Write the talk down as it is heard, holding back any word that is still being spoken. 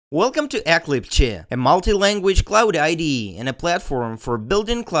Welcome to Eclipse Che, a multi-language cloud IDE and a platform for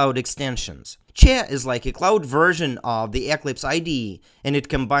building cloud extensions. Che is like a cloud version of the Eclipse IDE, and it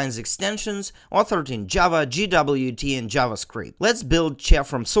combines extensions authored in Java, GWT, and JavaScript. Let's build Che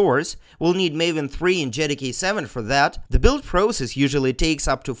from source. We'll need Maven 3 and JDK 7 for that. The build process usually takes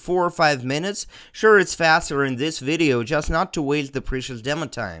up to 4 or 5 minutes. Sure, it's faster in this video, just not to waste the precious demo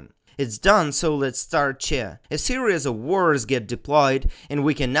time. It's done, so let's start Che. A series of words get deployed, and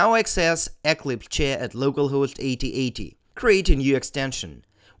we can now access Eclipse Che at localhost 8080. Create a new extension.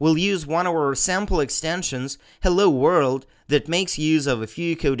 We'll use one of our sample extensions, Hello World, that makes use of a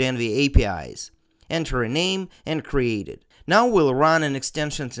few Codenvy APIs. Enter a name and create it. Now we'll run an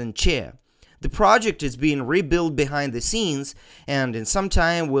extension in Che. The project is being rebuilt behind the scenes, and in some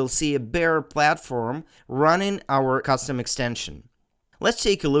time we'll see a bare platform running our custom extension. Let's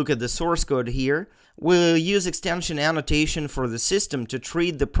take a look at the source code here. We'll use extension annotation for the system to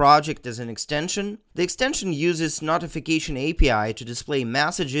treat the project as an extension. The extension uses Notification API to display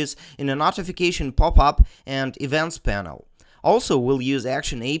messages in a notification pop-up and events panel. Also, we'll use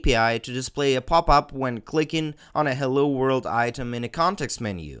Action API to display a pop-up when clicking on a Hello World item in a context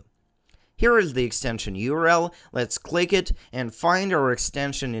menu. Here is the extension URL. Let's click it and find our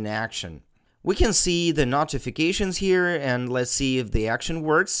extension in action. We can see the notifications here, and let's see if the action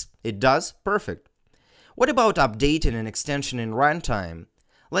works. It does. Perfect. What about updating an extension in runtime?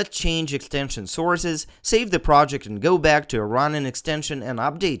 Let's change extension sources, save the project, and go back to a running extension and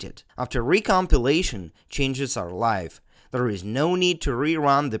update it. After recompilation, changes are live. There is no need to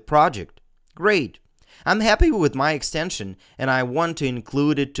rerun the project. Great. I'm happy with my extension, and I want to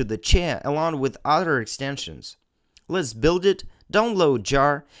include it to the Che along with other extensions. Let's build it, download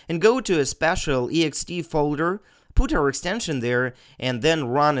jar, and go to a special ext folder, put our extension there, and then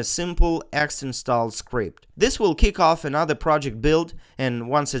run a simple xinstall script. This will kick off another project build, and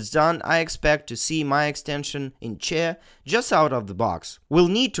once it's done, I expect to see my extension in Che just out of the box. We'll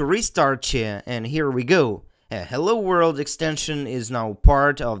need to restart Che, and here we go. A Hello World extension is now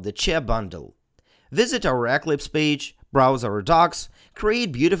part of the Che bundle. Visit our Eclipse page, browse our docs,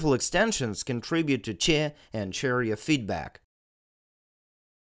 create beautiful extensions, contribute to Che, and share your feedback.